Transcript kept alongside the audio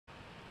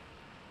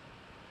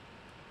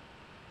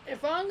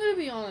if I'm gonna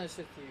be honest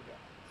with you guys,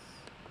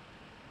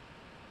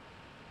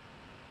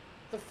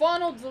 the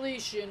final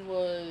deletion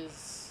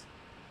was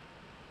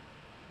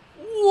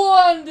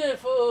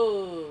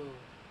wonderful.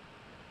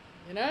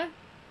 You know?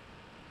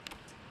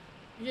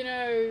 You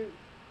know,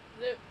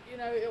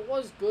 it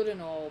was good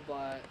and all,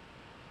 but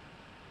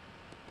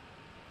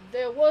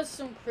there was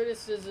some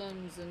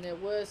criticisms and there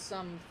were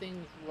some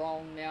things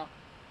wrong. Now,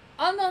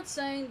 I'm not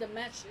saying the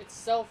match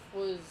itself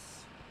was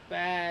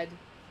bad.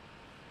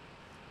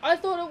 I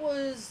thought it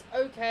was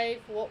okay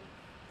for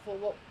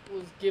what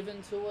was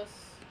given to us.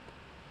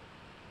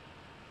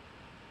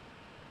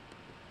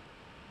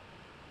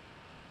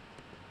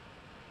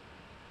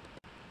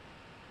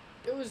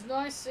 It was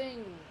nice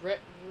seeing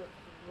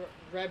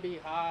Rebby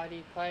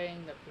Hardy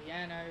playing the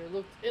piano.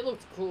 It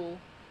looked cool.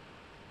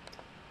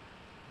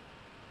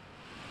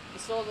 You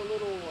saw the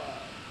little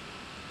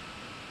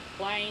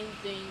plane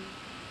thing.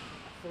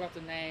 I forgot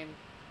the name.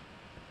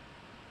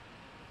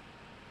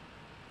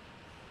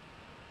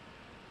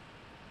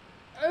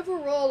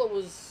 Overall, it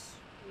was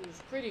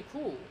pretty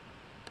cool.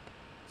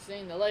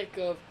 Seeing the lake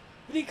of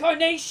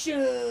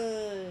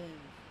Reincarnation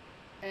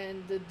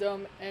and the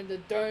dome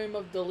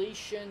of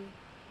Deletion.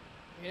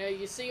 You know,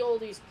 you see all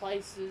these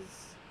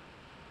places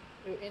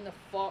in the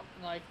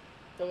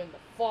they're in the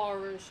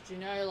forest. You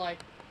know, like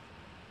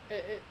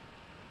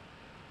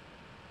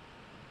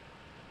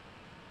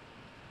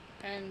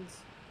and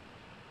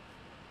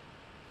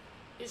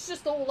it's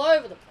just all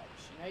over the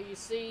place. You know, you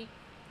see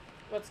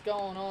what's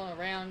going on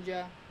around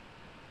you.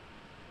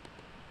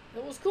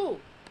 It was cool.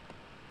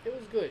 It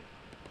was good.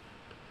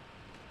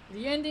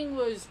 The ending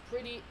was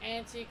pretty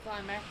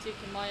anticlimactic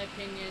in my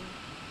opinion.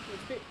 It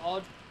was a bit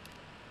odd.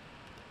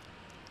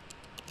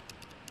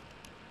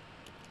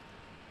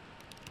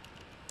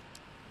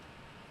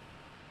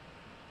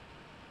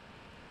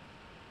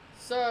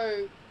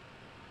 So,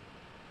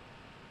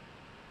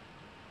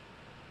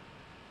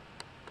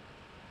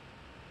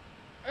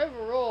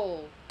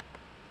 overall,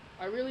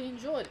 I really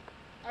enjoyed it.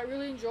 I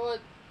really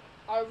enjoyed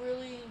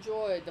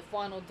the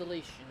final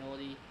deletion, or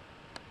the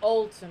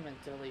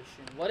ultimate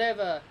deletion,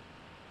 whatever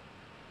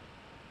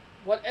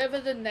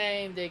the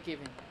name they're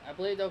giving it. I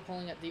believe they're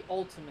calling it the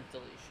ultimate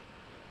deletion.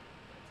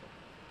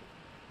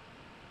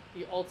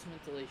 The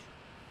ultimate deletion.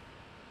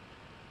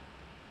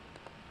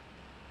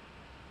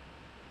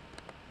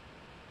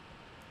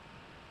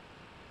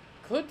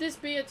 Could this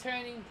be a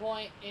turning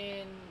point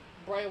in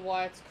Bray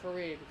Wyatt's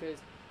career? Because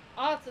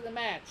after the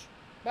match,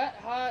 Matt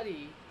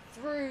Hardy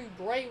threw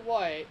Bray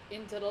Wyatt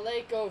into the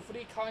lake of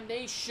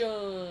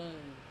Reincarnation.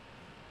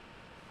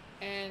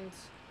 And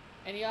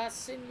he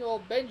asked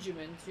Senor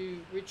Benjamin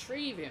to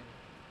retrieve him.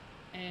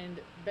 And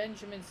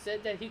Benjamin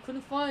said that he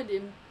couldn't find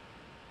him.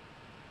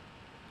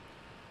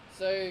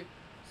 So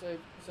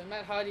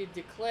Matt Hardy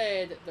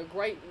declared the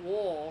Great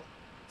War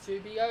to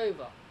be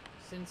over,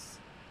 since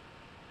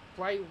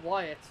Bray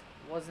Wyatt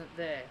wasn't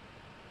there.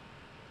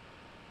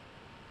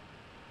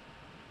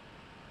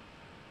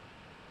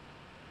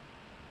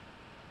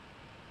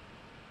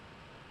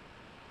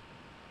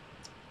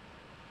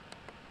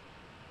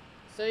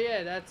 So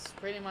yeah, that's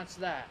pretty much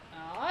that.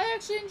 I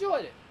actually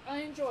enjoyed it.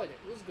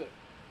 It was good.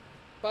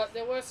 But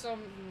there were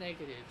some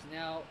negatives.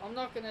 Now, I'm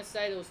not going to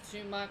say there was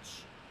too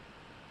much.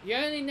 The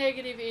only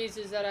negative is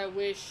that I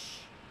wish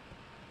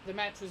the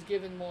match was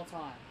given more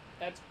time.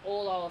 That's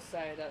all I'll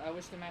say, that I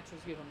wish the match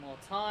was given more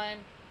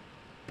time.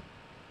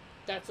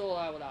 That's all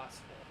I would ask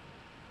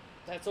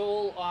for. That's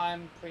all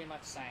I'm pretty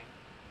much saying.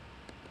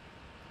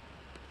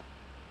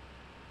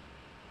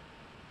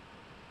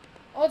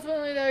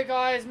 Ultimately though,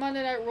 guys,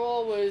 Monday Night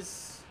Raw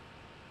was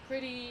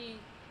pretty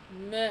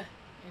meh,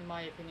 in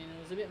my opinion. It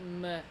was a bit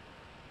meh.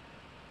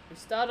 We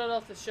started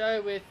off the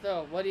show with,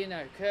 what do you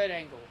know, Kurt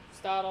Angle.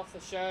 Start off the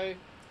show,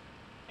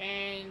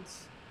 and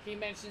he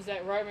mentions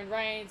that Roman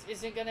Reigns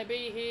isn't going to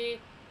be here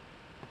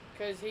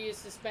because he is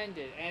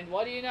suspended. And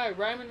what do you know,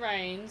 Roman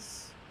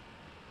Reigns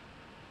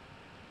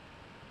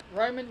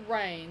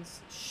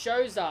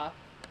shows up.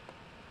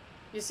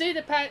 You see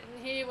the pattern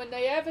here when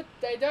they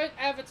don't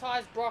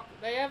advertise Brock.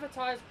 They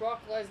advertise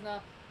Brock Lesnar,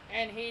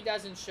 and he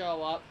doesn't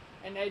show up.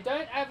 And they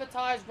don't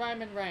advertise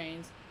Roman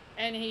Reigns,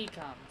 and he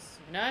comes.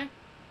 You know,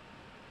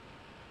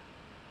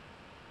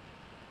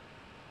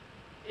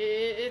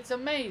 it's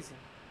amazing.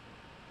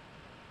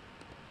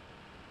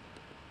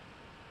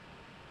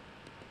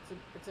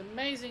 It's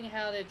amazing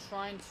how they're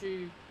trying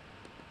to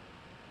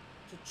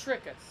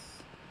trick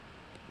us,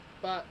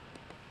 but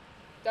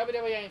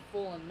WWE ain't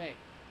fooling me.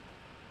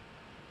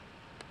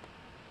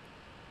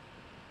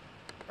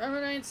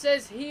 Roman Reigns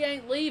says he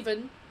ain't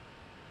leaving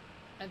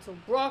until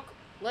Brock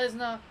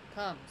Lesnar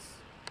comes.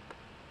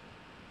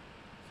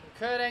 So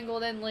Kurt Angle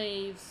then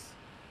leaves,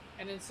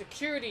 and then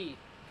security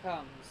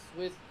comes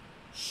with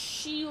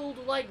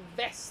shield-like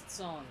vests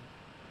on.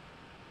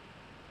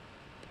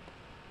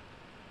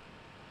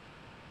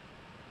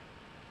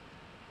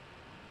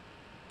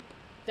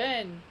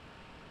 Then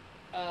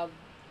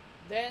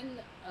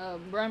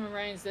Roman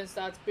Reigns then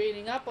starts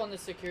beating up on the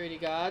security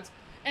guards,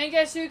 and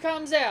guess who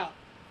comes out?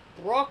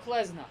 Brock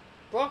Lesnar.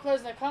 Brock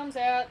Lesnar comes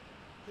out,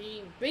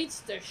 he beats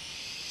the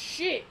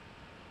shit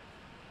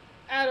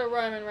out of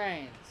Roman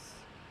Reigns.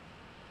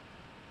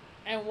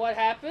 And what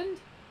happened?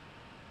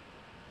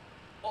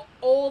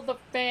 All the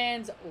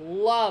fans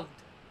loved.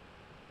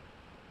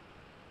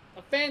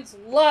 The fans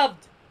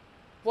loved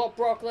what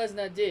Brock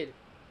Lesnar did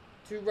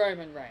to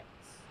Roman Reigns.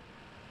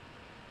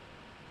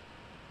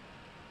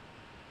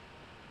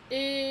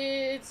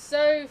 It's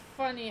so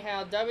funny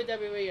how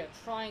WWE are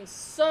trying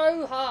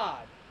so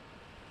hard.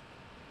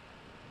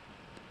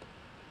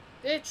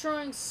 They're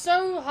trying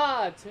so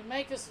hard to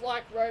make us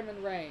like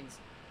Roman Reigns.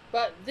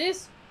 But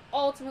this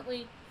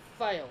ultimately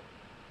failed.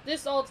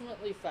 This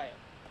ultimately failed.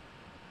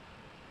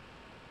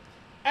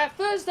 At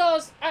first,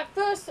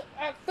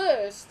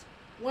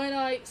 when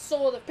I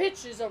saw the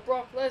pictures of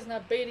Brock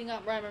Lesnar beating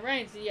up Roman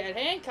Reigns and he had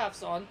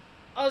handcuffs on,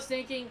 I was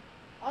thinking,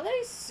 are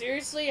they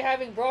seriously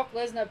having Brock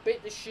Lesnar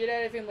beat the shit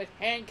out of him with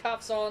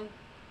handcuffs on?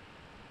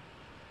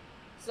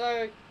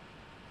 So,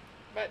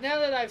 but now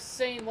that I've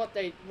seen what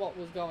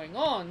was going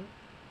on,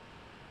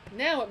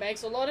 now it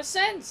makes a lot of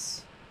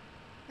sense.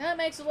 Now it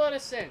makes a lot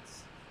of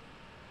sense.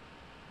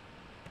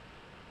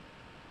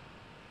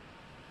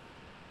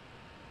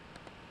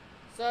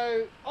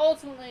 So,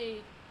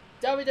 ultimately,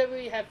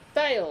 WWE have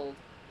failed,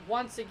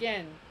 once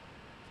again,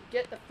 to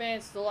get the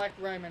fans to like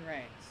Roman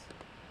Reigns.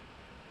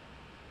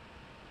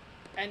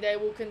 And they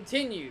will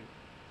continue,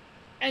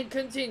 and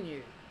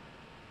continue,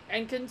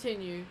 and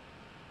continue,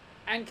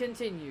 and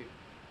continue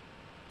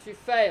to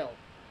fail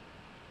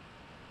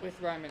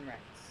with Roman Reigns.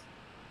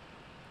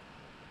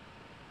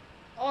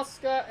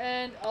 Asuka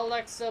and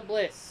Alexa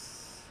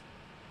Bliss.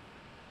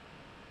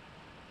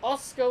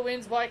 Asuka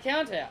wins by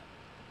countout.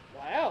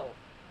 Wow.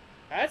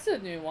 That's a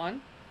new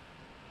one.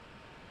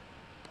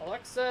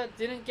 Alexa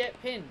didn't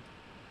get pinned.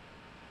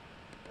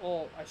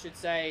 Or, I should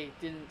say,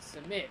 didn't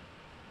submit.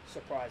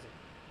 Surprising.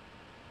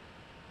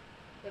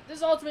 But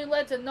this ultimately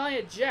led to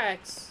Nia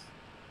Jax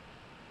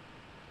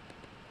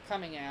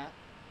coming out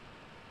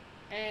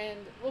and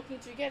looking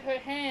to get her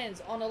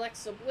hands on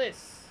Alexa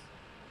Bliss.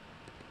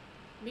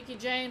 Mickie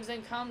James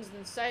then comes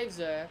and saves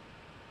her.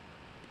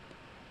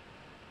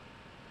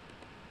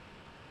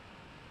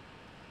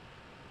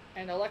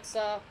 And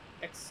Alexa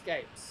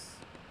escapes.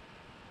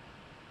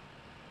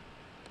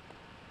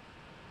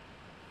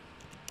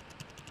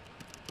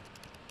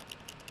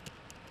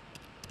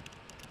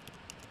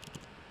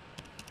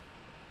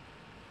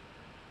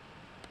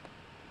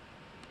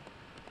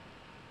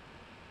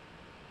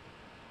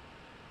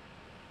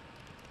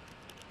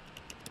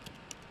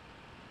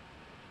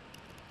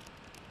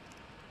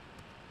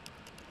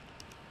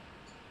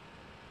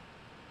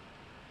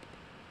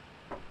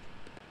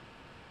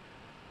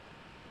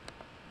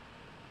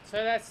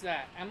 So that's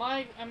that. Am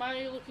I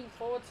looking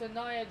forward to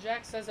Nia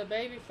Jax as a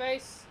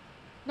babyface?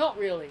 Not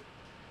really.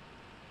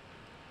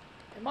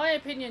 In my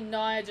opinion,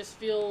 Nia just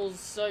feels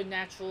so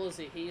natural as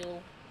a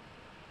heel.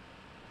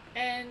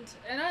 And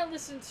I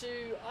listened to,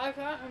 I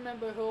can't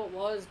remember who it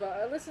was, but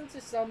I listened to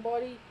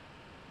somebody,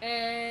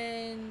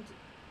 and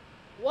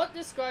what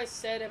this guy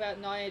said about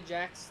Nia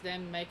Jax,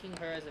 them making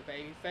her as a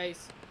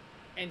babyface,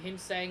 and him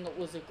saying it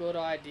was a good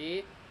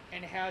idea,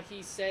 and how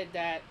he said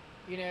that,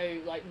 you know,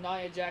 like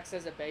Nia Jax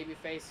as a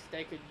babyface,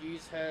 they could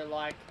use her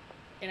like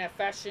in a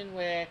fashion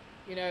where,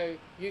 you know,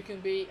 you can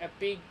be a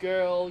big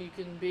girl, you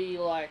can be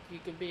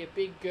a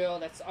big girl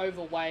that's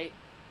overweight,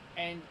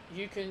 and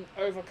you can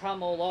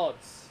overcome all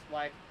odds,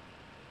 like,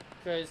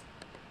 because,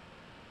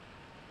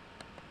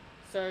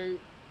 so,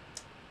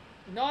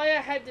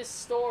 Nia had this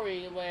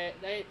story where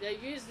they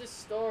used this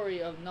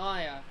story of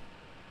Nia,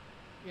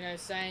 you know,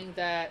 saying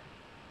that,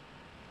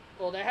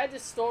 well, they had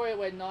this story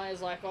where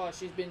Nia's like, oh,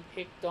 she's been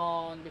picked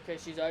on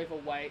because she's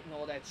overweight and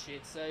all that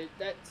shit. So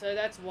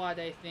that's why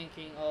they're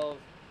thinking of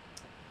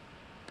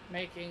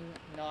making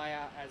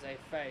Nia as a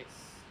face.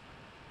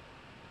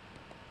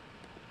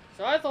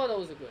 So I thought it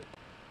was a good.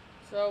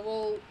 So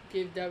we'll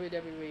give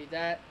WWE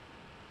that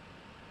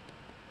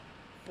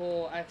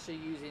for actually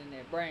using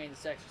their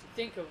brains to actually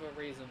think of a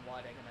reason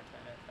why they're going to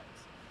turn her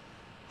face.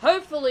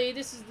 Hopefully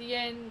this is the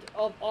end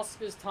of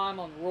Asuka's time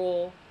on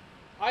Raw.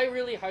 I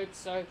really hope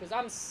so, because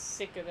I'm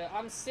sick of it.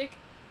 I'm sick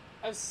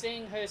of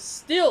seeing her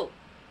still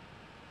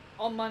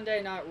on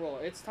Monday Night Raw.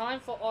 It's time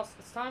for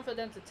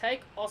them to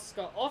take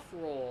Asuka off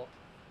Raw.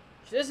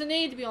 She doesn't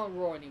need to be on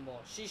Raw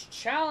anymore. She's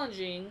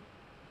challenging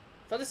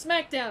for the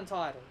SmackDown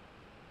title.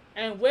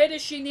 And where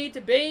does she need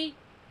to be?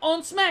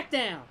 On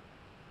SmackDown.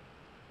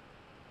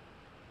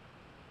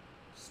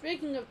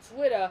 Speaking of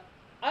Twitter,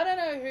 I don't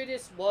know who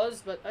this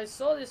was, but I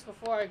saw this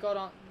before I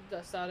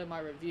started my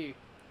review.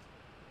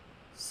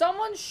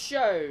 Someone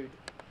showed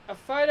a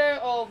photo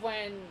of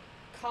when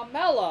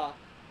Carmella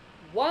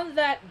won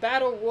that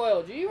Battle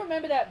Royal. Do you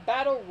remember that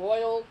Battle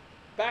Royal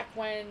back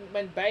when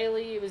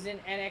Bayley was in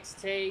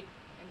NXT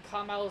and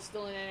Carmella was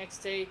still in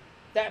NXT?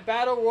 That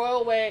Battle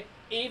Royal where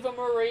Eva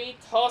Marie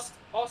tossed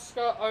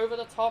Asuka over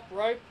the top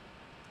rope.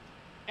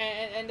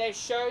 And they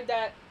showed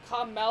that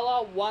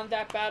Carmella won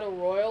that Battle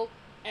Royal.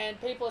 And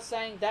people are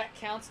saying that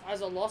counts as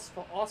a loss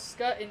for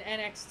Asuka in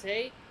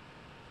NXT.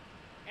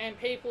 And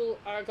people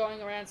are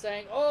going around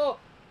saying, oh,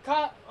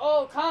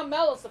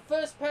 Carmella's the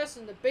first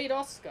person to beat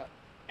Asuka,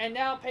 and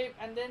now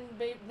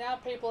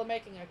people are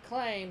making a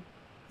claim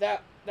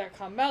that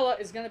Carmella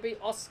is going to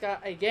beat Asuka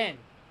again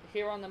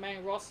here on the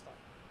main roster.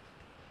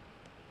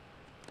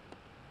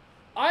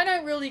 I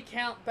don't really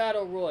count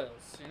battle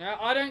royals, you know.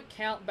 I don't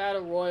count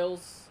battle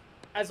royals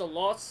as a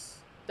loss.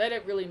 They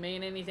don't really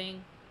mean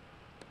anything.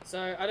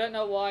 So I don't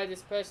know why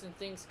this person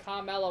thinks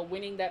Carmella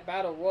winning that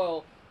battle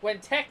royal, when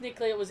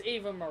technically it was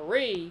Eva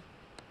Marie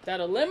that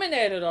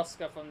eliminated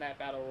Asuka from that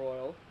battle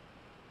royal.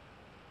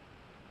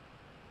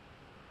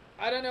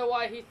 I don't know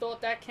why he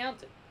thought that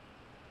counted.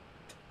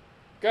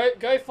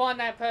 Go find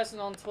that person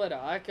on Twitter.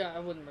 I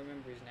wouldn't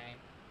remember his name.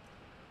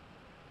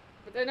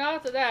 But then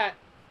after that,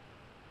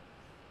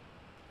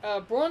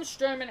 Braun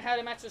Strowman had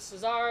a match with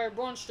Cesaro.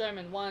 Braun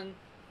Strowman won.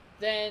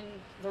 Then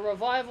the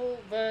Revival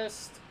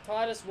versus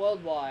Titus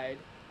Worldwide.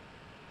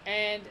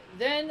 And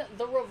then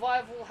the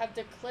Revival have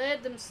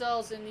declared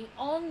themselves in the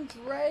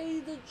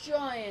Andre the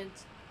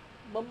Giant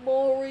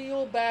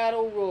Memorial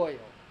Battle Royal.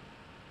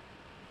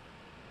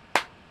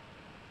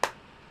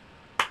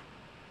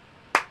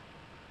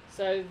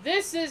 So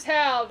this is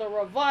how the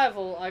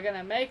Revival are going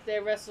to make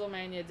their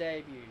WrestleMania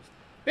debuts.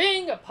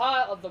 Being a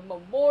part of the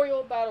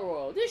Memorial Battle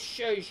Royal. This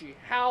shows you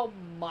how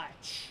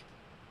much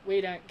we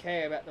don't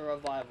care about the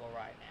Revival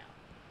right now.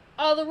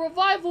 Are the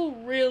Revival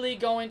really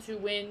going to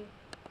win?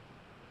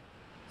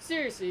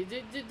 Seriously,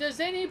 does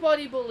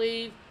anybody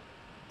believe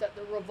that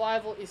the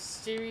Revival is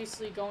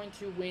seriously going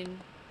to win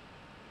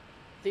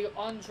the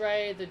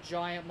Andre the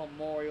Giant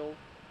Memorial?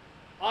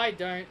 I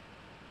don't,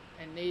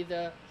 and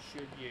neither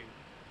should you.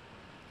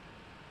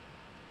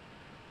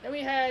 Then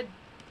we had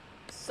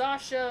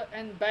Sasha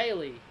and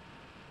Bayley.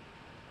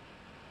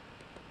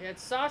 We had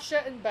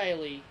Sasha and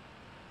Bayley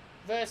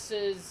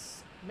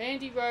versus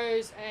Mandy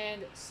Rose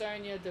and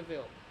Sonya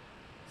Deville.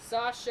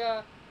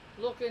 Sasha,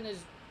 looking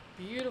as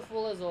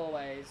beautiful as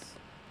always,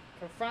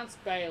 confronts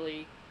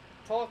Bayley,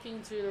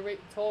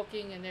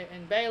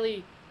 and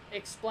Bayley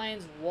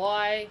explains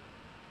why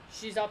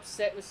she's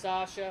upset with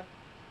Sasha,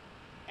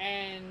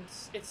 and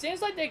it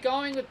seems like they're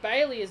going with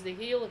Bayley as the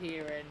heel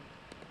here,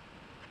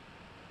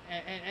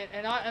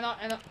 and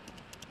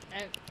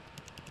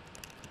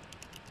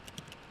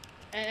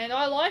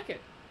I like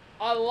it.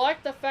 I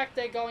like the fact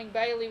they're going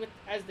Bayley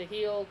as the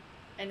heel,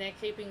 and they're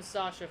keeping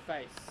Sasha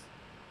face.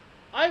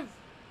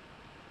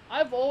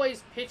 I've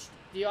always pitched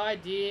the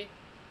idea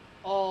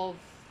of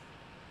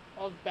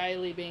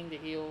Bayley being the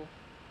heel,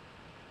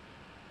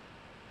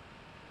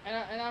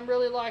 and I'm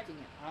really liking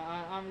it.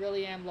 I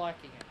really am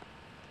liking it.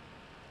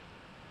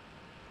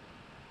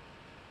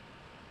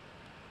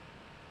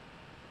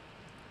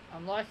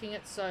 I'm liking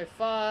it so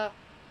far,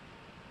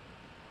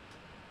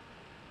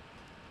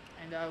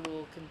 and I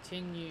will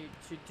continue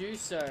to do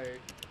so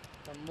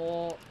the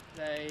more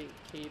they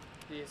keep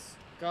this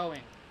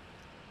going.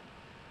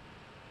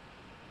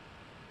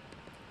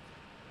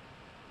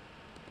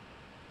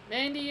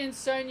 Mandy and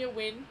Sonya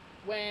win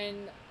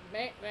when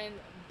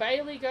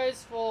Bayley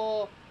goes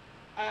for,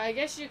 I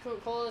guess you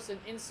could call this an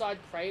inside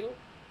cradle,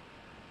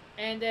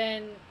 and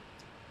then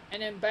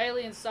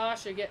Bayley and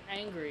Sasha get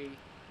angry.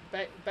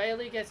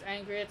 Bayley gets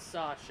angry at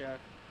Sasha,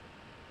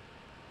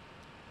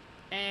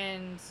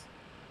 and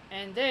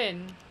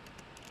then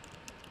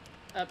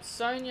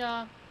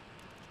Sonya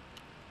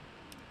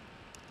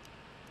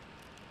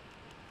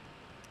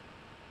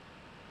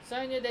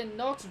then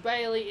knocks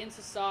Bayley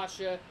into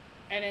Sasha,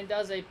 and then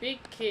does a big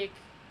kick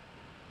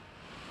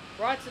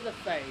right to the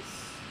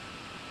face,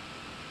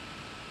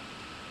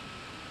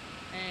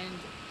 and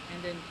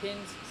then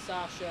pins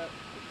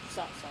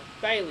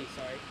Bayley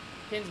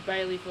pins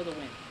Bayley for the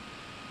win.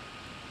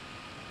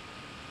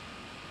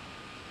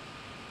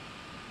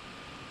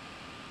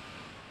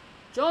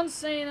 John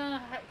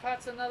Cena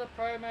cuts another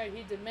promo.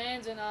 He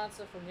demands an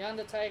answer from The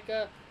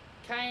Undertaker.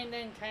 Kane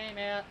then came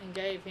out and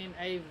gave him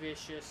a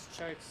vicious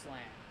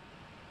chokeslam.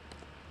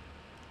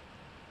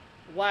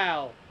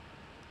 Wow.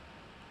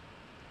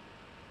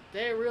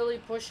 They're really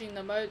pushing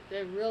the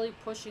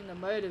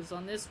motives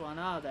on this one,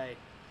 are they?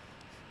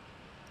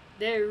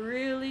 They're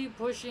really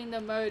pushing the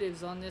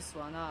motives on this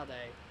one, are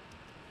they?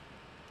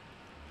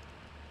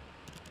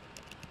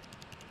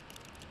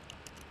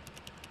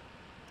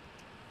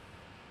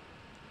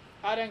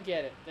 I don't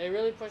get it. They're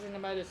really pushing the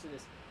motives to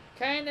this.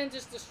 Kane then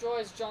just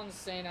destroys John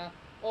Cena,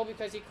 all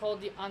because he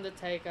called The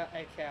Undertaker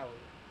a coward.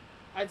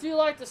 I do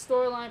like the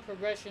storyline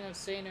progression of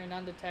Cena and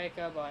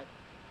Undertaker, but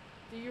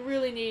do we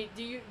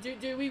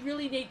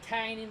really need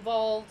Kane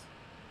involved?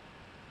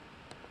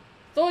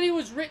 I thought he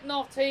was written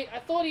off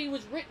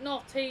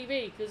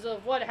TV because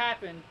of what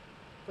happened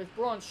with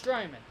Braun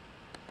Strowman.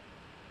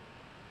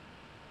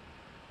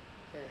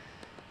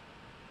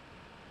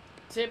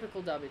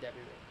 Typical WWE.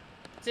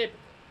 Typical.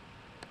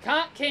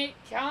 Can't keep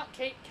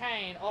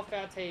Kane off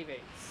our TVs.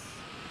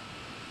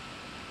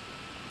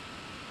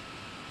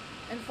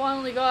 And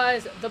finally,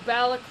 guys, the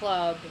Balor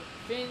Club.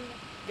 Finn,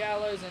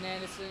 Gallows, and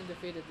Anderson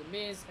defeated The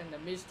Miz and The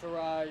Miz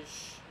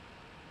Taraj.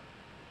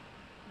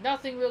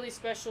 Nothing really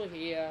special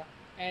here.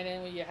 And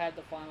then you had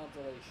the final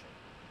deletion.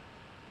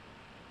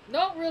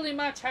 not really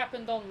much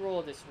happened on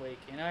Raw this week,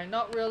 you know,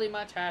 not really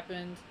much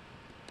happened.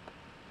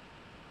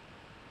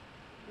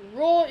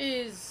 Raw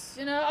is,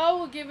 you know,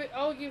 I'll give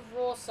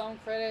Raw some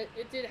credit.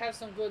 It did have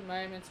some good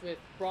moments with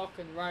Brock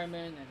and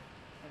Roman and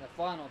the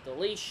final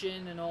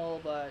deletion and all,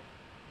 but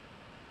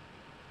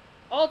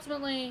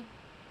ultimately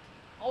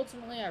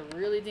I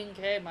really didn't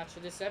care much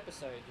of this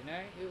episode, you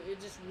know? It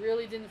just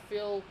really didn't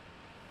feel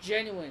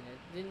genuine.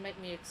 It didn't make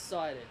me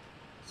excited.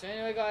 So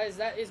anyway, guys,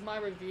 that is my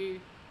review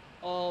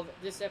of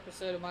this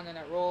episode of Monday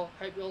Night Raw.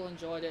 Hope you all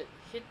enjoyed it.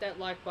 Hit that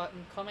like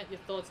button, comment your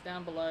thoughts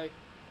down below,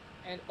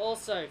 and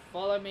also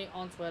follow me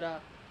on Twitter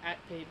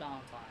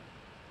 @PValentine.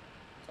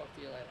 Talk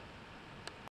to you later.